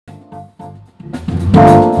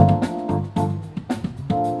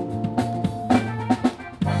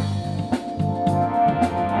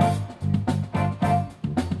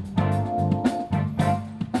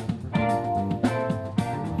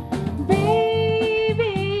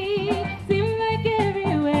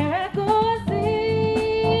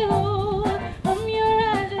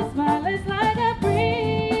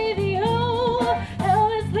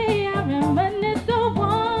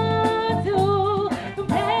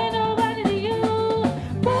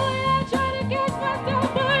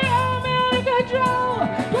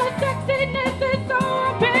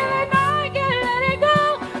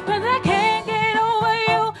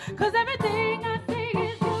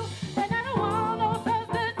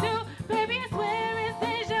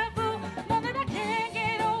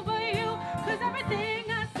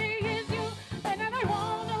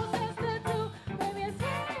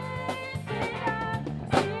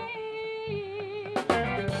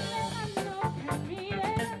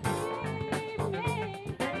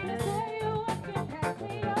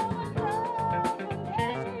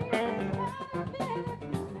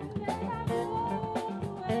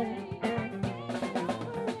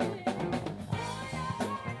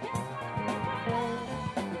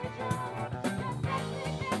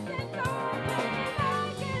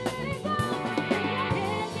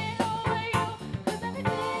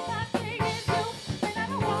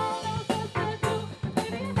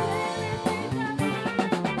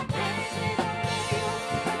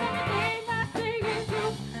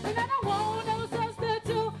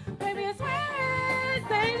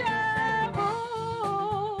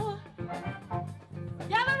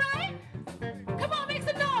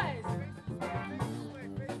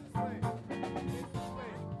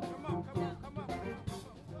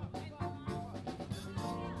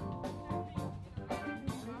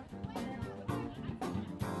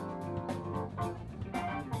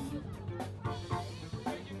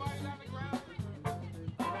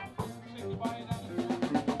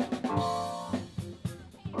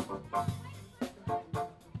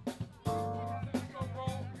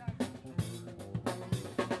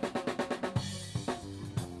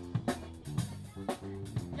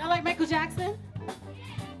like Michael Jackson?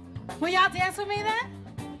 Will y'all dance with me then?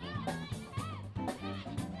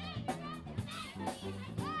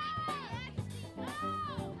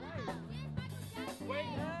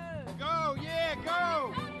 Go, yeah,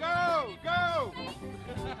 go, go, go.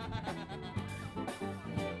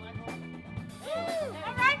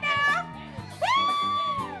 All right now. Woo!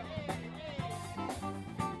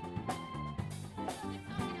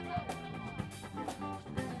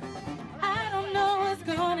 I don't know what's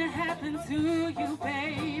gonna happen to you,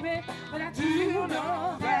 baby, but I do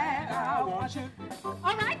know that I want you.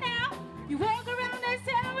 All right now, you walk around this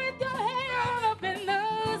town with your head up in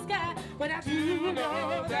the sky, but I do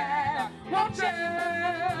know that I want you.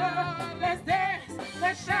 Let's dance,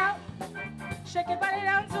 let's shout, shake your body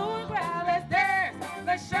down to the ground. Let's dance,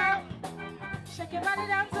 let's shout, shake your body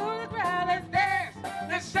down to the ground. Let's dance,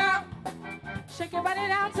 let's shout, shake your body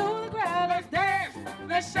down to the ground. Let's dance,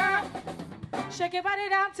 let's shout, shake your body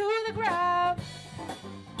down to the ground.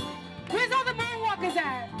 Where's all the moonwalkers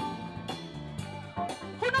at?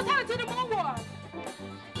 Who knows how to do the moonwalk?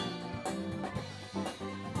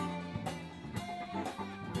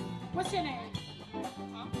 What's your name?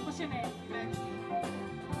 What's your name?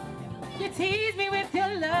 You tease me with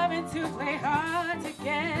your loving to play hard to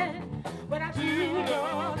get, but I do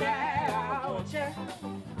know that I want you.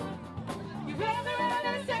 You run around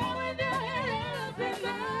and town with your head up in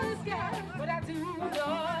the sky, but I do know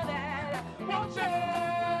that I want you.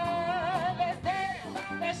 Let's dance,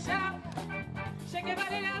 let's shout, shake your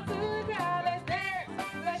body down to the ground. Let's dance,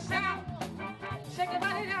 let's shout, shake your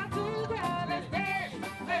body down to the ground. Let's dance,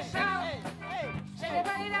 let's shout, shake your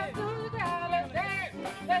body down to the ground. Let's dance,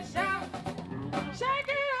 let's shout, shake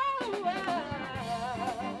it over.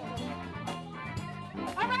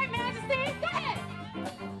 All right, Majesty, go ahead.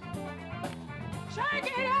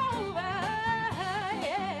 Shake it over,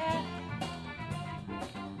 yeah.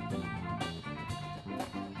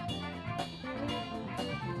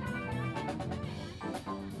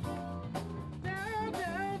 Down,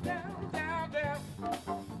 down, down, down, down.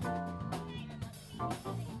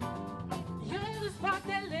 You're the spark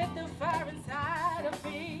that lit the fire inside of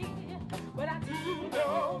me, but I do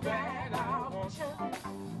know that I want you.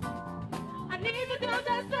 I need to do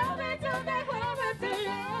just something to make closer to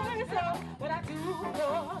your soul, but I do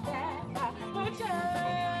know that I want you.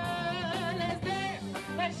 Let's dance,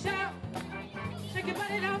 let's shout, shake your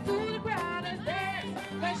body down to the ground. Let's dance,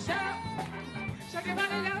 let's shout, shake your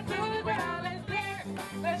body down to the ground. Let's dance,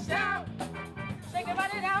 let's shout, shake your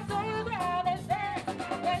body down to the ground. Let's dance,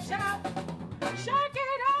 let's shout, shake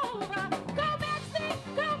it over. Go Maxie,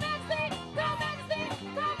 go Maxie, go Maxie,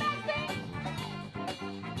 go Maxie.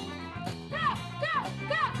 Go, go,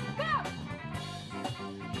 go, go.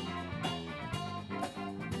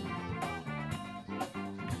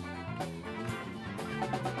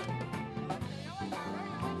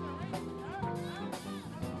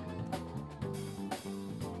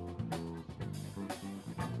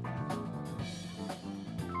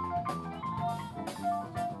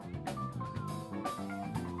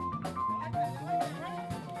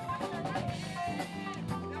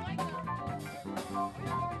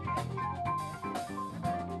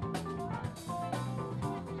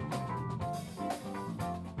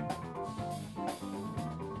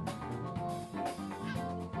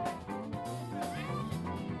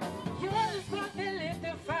 You're the spark that lit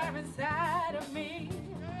the fire inside of me,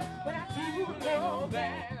 but I do know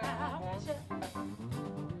that I want you.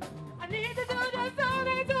 I need to do just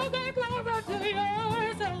something to get closer to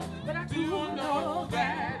your soul, but I do know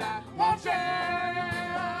that I want you.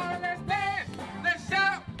 Let's dance, let's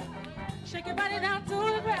shout, shake your body down to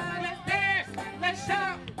the ground. Let's dance, let's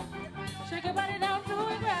shout, shake your body down to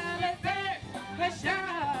the ground. Let's dance, let's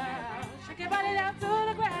shout, shake your body down to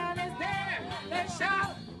the ground. Let's dance, let's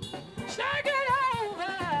shout, shake it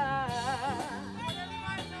over.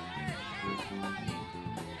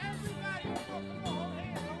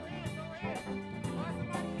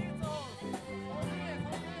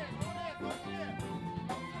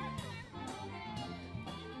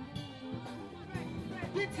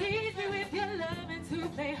 You tease me with your loving to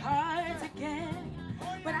play hard to get,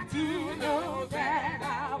 but I do know that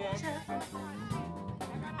I want you.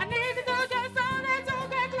 I need to do just something to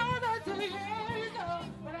get closer to your soul,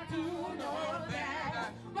 but I do know that I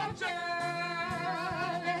want you.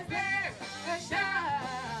 Let's dance, let's shout,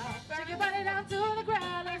 shake your body down to the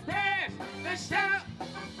ground. Let's dance, let's shout,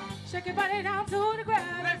 shake your body down to the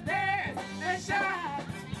ground. Let's dance, let's shout,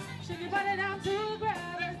 shake your body down to the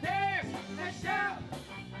ground. Let's dance, let's shout,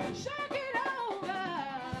 shake it over.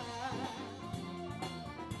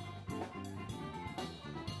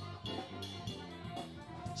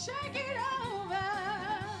 Shake it over.